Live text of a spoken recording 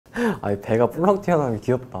아니 배가 뿔렁 튀어나오는 게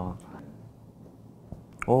귀엽다.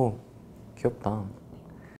 오 귀엽다.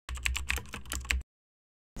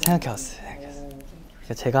 생각해왔어요.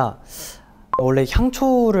 제가 원래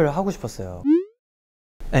향초를 하고 싶었어요.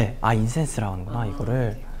 네, 아 인센스라고 하는구나.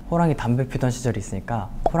 이거를 호랑이 담배 피던 시절이 있으니까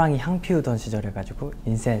호랑이 향 피우던 시절 해가지고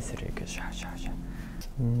인센스를 이렇게 샤샤샤.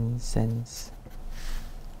 인센스.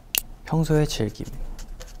 평소에 즐김.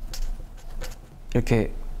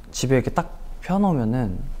 이렇게 집에 이렇게 딱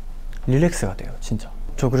펴놓으면은 릴렉스가 돼요, 진짜.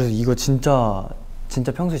 저 그래서 이거 진짜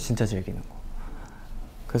평소에 진짜 즐기는 거.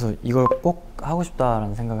 그래서 이걸 꼭 하고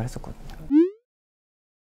싶다라는 생각을 했었거든요.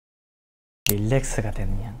 릴렉스가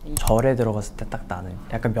되는 향. 절에 들어갔을 때 딱 나는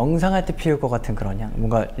약간 명상할 때 피울 것 같은 그런 향.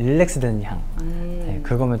 뭔가 릴렉스 되는 향. 네,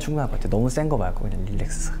 그거면 충분할 것 같아요. 너무 센 거 말고 그냥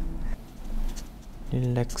릴렉스.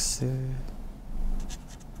 릴렉스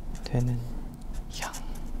되는 향.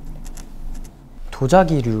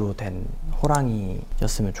 도자기류로 된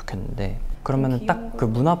호랑이였으면 좋겠는데, 그러면은 딱 그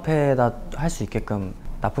문 앞에다 할 수 있게끔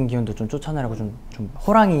나쁜 기운도 좀 쫓아내라고 좀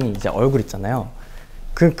호랑이 이제 얼굴 있잖아요.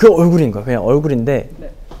 그 얼굴인 거야. 그냥 얼굴인데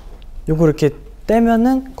네. 요거 이렇게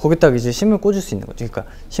떼면은 거기다가 이제 심을 꽂을 수 있는 거지.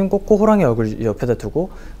 그러니까 심 꽂고 호랑이 얼굴 옆에다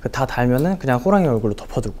두고 다 달면은 그냥 호랑이 얼굴로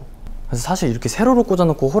덮어두고. 그래서 사실 이렇게 세로로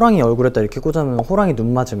꽂아놓고 호랑이 얼굴에다 이렇게 꽂아놓으면 호랑이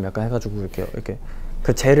눈 맞음 약간 해가지고 이렇게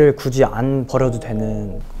그 젤을 굳이 안 버려도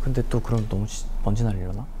되는. 근데 또 그럼 너무 먼지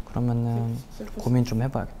날리려나? 그러면은 고민 좀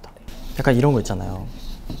해봐야겠다. 약간 이런 거 있잖아요.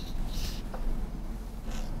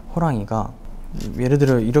 호랑이가 예를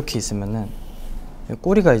들어 이렇게 있으면은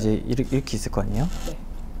꼬리가 이제 이렇게 있을 거 아니에요? 네.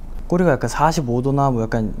 꼬리가 약간 45도나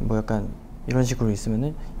뭐 약간 이런 식으로 있으면은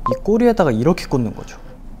이 꼬리에다가 이렇게 꽂는 거죠.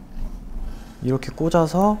 이렇게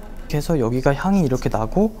꽂아서 이렇게 해서 여기가 향이 이렇게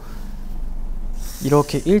나고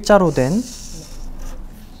이렇게 일자로 된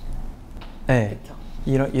네,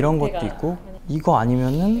 이런 것도 있고, 이거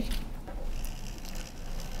아니면은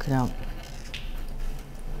그냥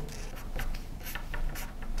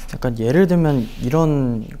약간 예를 들면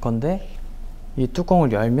이런 건데 이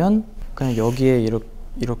뚜껑을 열면 그냥 여기에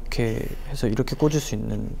이렇게 해서 이렇게 꽂을 수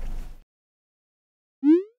있는.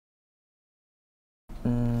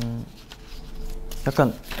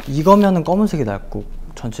 약간 이거면은 검은색이 낫고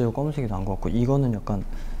전체적으로 검은색이 난 것 같고, 이거는 약간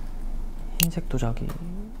흰색 도자기.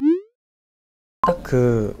 딱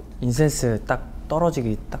그 인센스 딱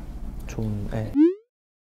떨어지기 딱 좋은. 네.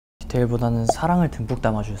 디테일보다는 사랑을 듬뿍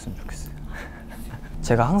담아주셨으면 좋겠어요.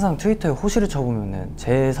 제가 항상 트위터에 호시를 쳐보면은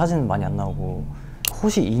제 사진은 많이 안 나오고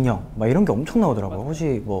호시 인형 막 이런 게 엄청 나오더라고요.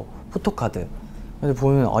 호시 뭐 포토카드. 근데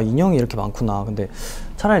보면 아 인형이 이렇게 많구나. 근데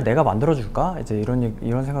차라리 내가 만들어 줄까? 이제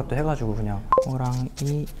이런 생각도 해가지고 그냥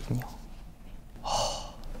호랑이 인형.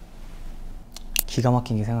 기가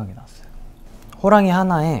막힌 게 생각이 났어요. 호랑이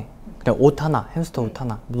하나에 그냥 옷 하나, 햄스터 옷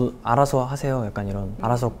하나. 뭐 알아서 하세요. 약간 이런.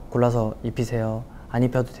 알아서 골라서 입히세요. 안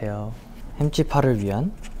입혀도 돼요. 햄찌파를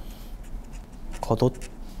위한 겉옷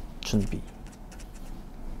준비.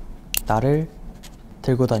 나를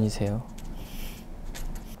들고 다니세요.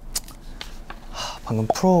 방금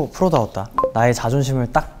프로다웠다. 나의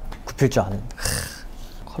자존심을 딱 굽힐 줄 아는.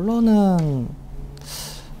 컬러는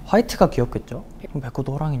화이트가 귀엽겠죠? 그럼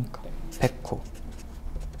백호도 호랑이니까. 백호.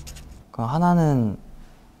 하나는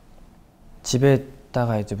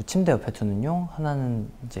집에다가 이제 뭐 침대 옆에 두는 용, 하나는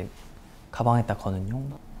이제 가방에다 거는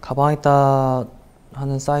용. 가방에다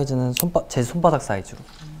하는 사이즈는 제 손바닥 사이즈로.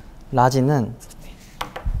 라지는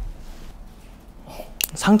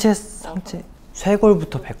상체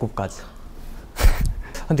쇄골부터 배꼽까지.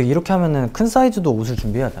 근데 이렇게 하면은 큰 사이즈도 옷을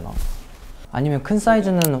준비해야 되나? 아니면 큰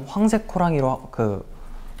사이즈는 황색 호랑이로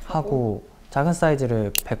하고 작은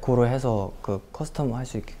사이즈를 백호로 해서 그 커스텀 할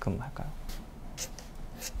수 있게끔 할까요?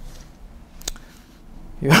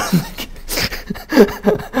 이런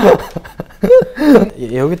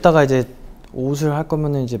느낌. 여기다가 이제 옷을 할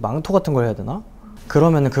거면은 이제 망토 같은 걸 해야 되나?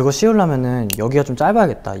 그러면은 그거 씌우려면은 여기가 좀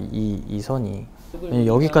짧아야겠다. 이 선이.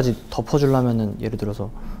 여기까지 덮어주려면은 예를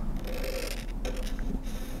들어서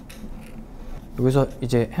여기서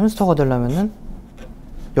이제 햄스터가 되려면은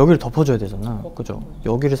여기를 덮어줘야 되잖아. 그죠?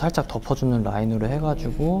 여기를 살짝 덮어주는 라인으로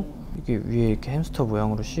해가지고 이게 위에 이렇게 햄스터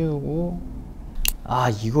모양으로 씌우고. 아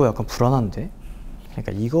이거 약간 불안한데?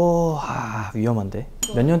 그러니까 이거 위험한데?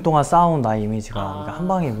 몇 년 동안 쌓아온 나의 이미지가 그러니까 한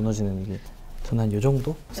방에 무너지는 이게. 저는 한 요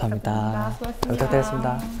정도? 감사합니다. 잘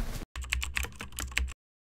부탁드리겠습니다.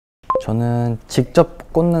 저는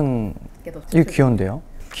직접 꽂는. 이게 귀여운데요?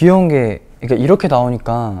 귀여운 게 그러니까 이렇게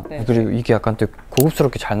나오니까. 네. 그리고 이게 약간 또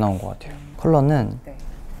고급스럽게 잘 나온 것 같아요. 컬러는 네.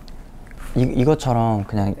 이것처럼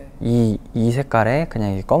그냥 네. 이 색깔에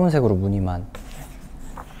그냥 이 검은색으로 무늬만.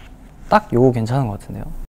 딱 요거 괜찮은 것 같은데요?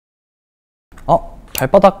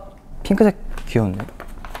 발바닥 핑크색 귀여운데?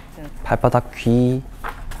 네. 발바닥 귀,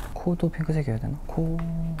 코도 핑크색이어야 되나? 코.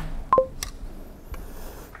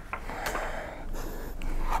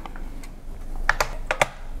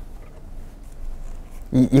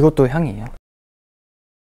 이것도 향이에요.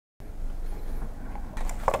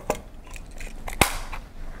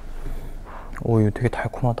 오, 이거 되게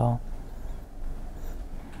달콤하다.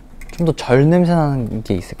 좀 더 절 냄새 나는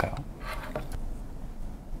게 있을까요?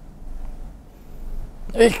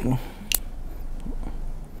 에이.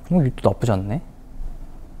 이것도 나쁘지 않네.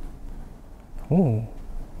 오.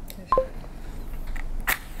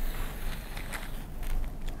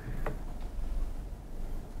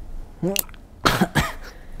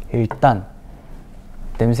 일단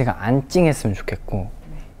냄새가 안 찡했으면 좋겠고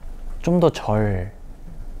좀 더 절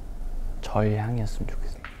향이었으면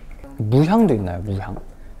좋겠어요. 무향도 있나요?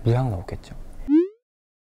 무향은 없겠죠.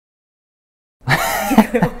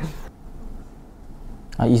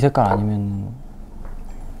 아, 이 색깔 아니면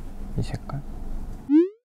이 색깔?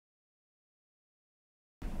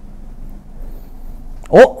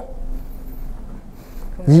 어?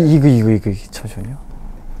 이거 잠시만요.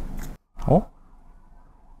 어?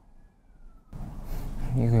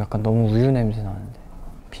 이거 약간 너무 우유 냄새 나는데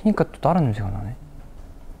피니까 또 다른 냄새가 나네.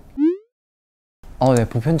 네,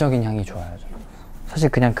 보편적인 향이 좋아요. 저는. 사실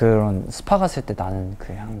그냥 그런 스파 갔을 때 나는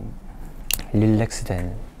그 향, 릴렉스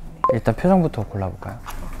되는. 일단 표정부터 골라볼까요?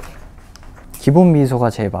 기본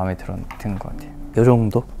미소가 제일 마음에 드는 것 같아요. 요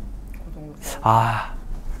정도? 아,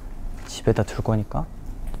 집에다 둘 거니까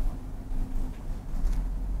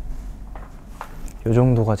요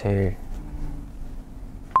정도가 제일.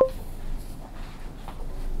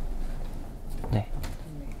 네,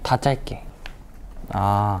 다 짧게.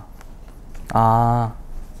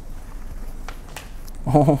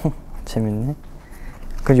 재밌네.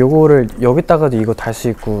 그 요거를 여기다가도 이거 달 수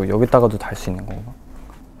있고 여기다가도 달 수 있는 건가?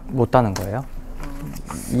 못 다는 거예요?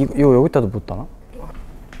 이거 여기다도 못 다나?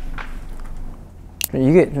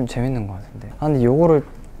 이게 좀 재밌는 것 같은데. 근데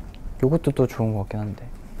요것도 또 좋은 것 같긴 한데.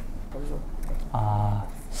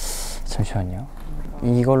 잠시만요.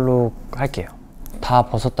 이걸로 할게요. 다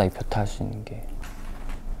벗었다 입혔다 할 수 있는 게.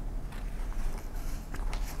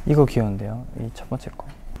 이거 귀여운데요? 이 첫 번째 거.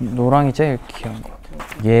 노랑이 제일 귀여운 것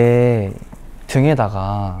같아요. 얘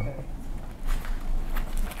등에다가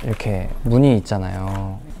이렇게 무늬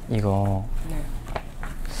있잖아요. 이거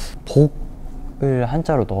복을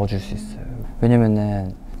한자로 넣어줄 수 있어요.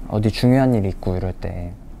 왜냐면은 어디 중요한 일 있고 이럴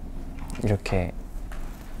때 이렇게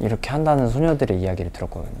한다는 소녀들의 이야기를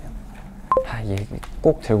들었거든요. 얘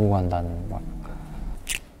꼭 들고 간다는 막.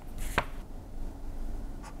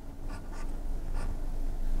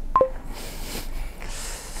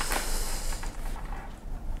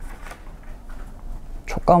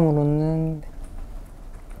 촉감으로는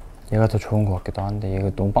얘가 더 좋은 것 같기도 한데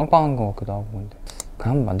얘가 너무 빵빵한 것 같기도 하고. 근데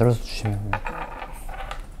그냥 한번 만들어서 주시면.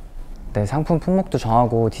 네, 상품 품목도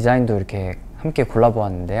정하고 디자인도 이렇게 함께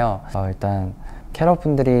골라보았는데요. 일단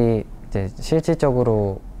캐럿분들이 이제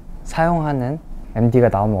실질적으로 사용하는 MD가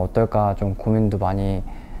나오면 어떨까 좀 고민도 많이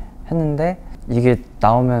했는데 이게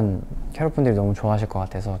나오면 캐럿분들이 너무 좋아하실 것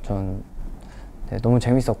같아서 전 너무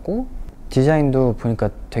재밌었고 디자인도 보니까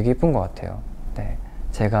되게 예쁜 것 같아요. 네,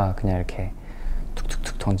 제가 그냥 이렇게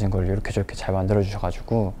툭툭툭 던진 걸 이렇게 저렇게 잘 만들어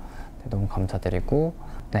주셔가지고 너무 감사드리고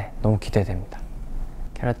너무 기대됩니다.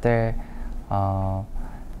 캐럿들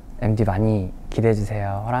MD 많이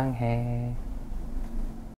기대해주세요. 허랑해.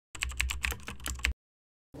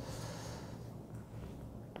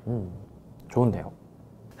 좋은데요?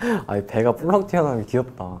 아니, 배가 뿔렁 튀어나오는 게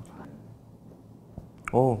귀엽다.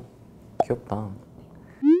 오, 귀엽다.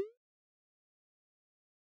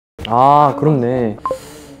 그렇네.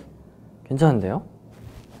 괜찮은데요?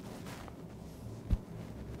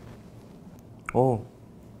 오,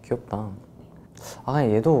 귀엽다.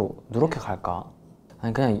 그냥 얘도 누렇게 갈까?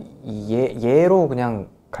 아니, 그냥 얘로 그냥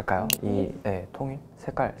갈까요? 네, 통일?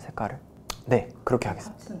 색깔을? 네, 그렇게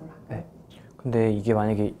하겠습니다. 네. 근데 이게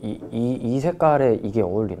만약에 이 색깔에 이게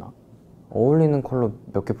어울리나? 어울리는 컬러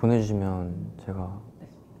몇 개 보내주시면 제가.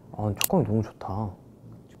 촉감이 너무 좋다.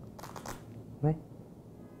 네?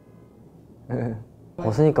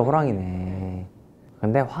 벗으니까 호랑이네.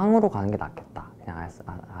 근데 황으로 가는 게 낫겠다. 그냥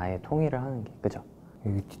아예 통일을 하는 게. 그죠?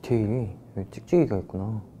 여기 디테일이 여기 찍찍이가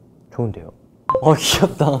있구나. 좋은데요?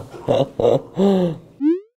 귀엽다.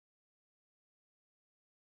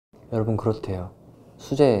 여러분, 그렇대요.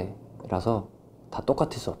 수제라서 다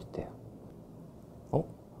똑같을 수 없대요.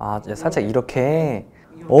 살짝 이렇게.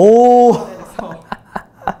 오.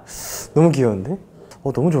 너무 귀여운데?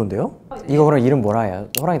 너무 좋은데요? 이거 그럼 이름 뭐라 해요?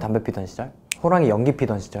 호랑이 담배 피던 시절? 호랑이 연기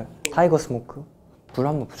피던 시절? 타이거 스모크? 불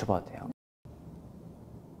한번 붙여봐도 돼요.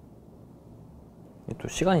 또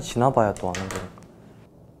시간이 지나봐야 또 아는 거니까.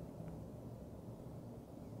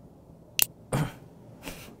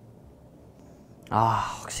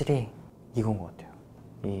 아, 확실히 이건 것 같아요.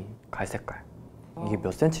 이 갈색깔. 이게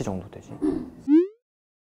몇 센치 정도 되지?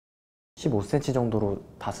 15cm 정도로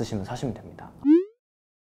다 쓰시면 사시면 됩니다.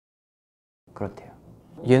 그렇대요.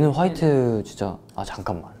 얘는 화이트 진짜... 아,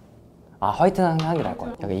 잠깐만. 아, 화이트 하는 게 나을 것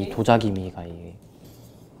같아. 약간 이 도자기미가 이게...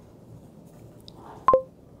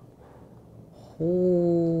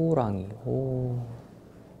 호랑이,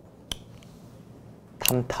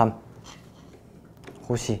 탐탐.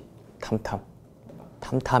 호시, 탐탐.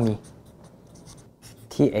 탐탐이.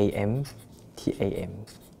 TAM.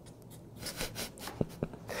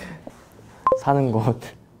 사는 곳.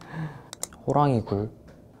 호랑이 굴.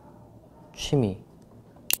 취미.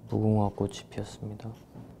 무궁화 꽃이 피었습니다.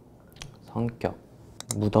 성격.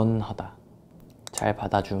 무던하다. 잘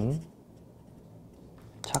받아줌.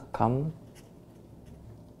 착함.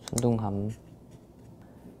 순둥함.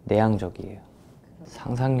 내향적이에요.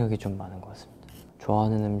 상상력이 좀 많은 것 같습니다.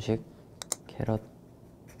 좋아하는 음식.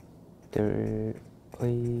 캐럿들의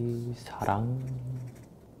사랑.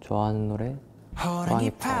 좋아하는 노래.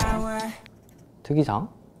 호랑이 파워. 특이상.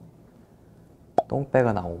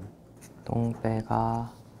 똥배가 나옴.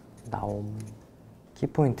 똥배가 나옴.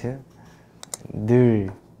 키포인트.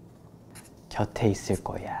 늘 곁에 있을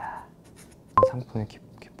거야. 상품의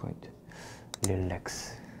키포인트.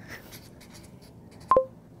 릴렉스.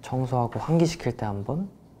 청소하고 환기시킬 때 한 번,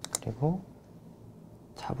 그리고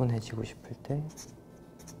차분해지고 싶을 때.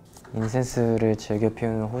 인센스를 즐겨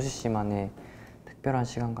피우는 호시 씨만의 특별한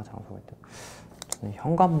시간과 장소가 있다. 저는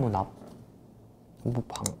현관문 앞, 뭐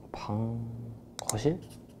거실?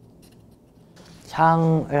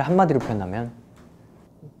 향을 한마디로 표현하면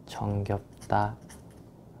정겹다.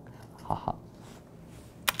 하하.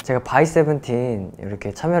 제가 바이 세븐틴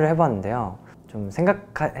이렇게 참여를 해봤는데요. 좀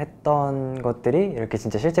생각했던 것들이 이렇게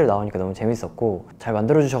진짜 실제로 나오니까 너무 재밌었고 잘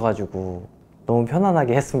만들어 주셔가지고 너무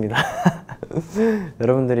편안하게 했습니다.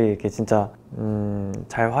 여러분들이 이렇게 진짜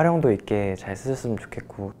잘 활용도 있게 잘 쓰셨으면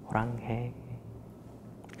좋겠고. 호랑해.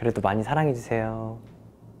 그래도 많이 사랑해주세요.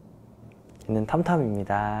 얘는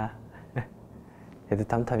탐탐입니다. 얘도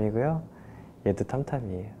탐탐이고요. 얘도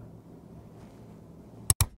탐탐이에요.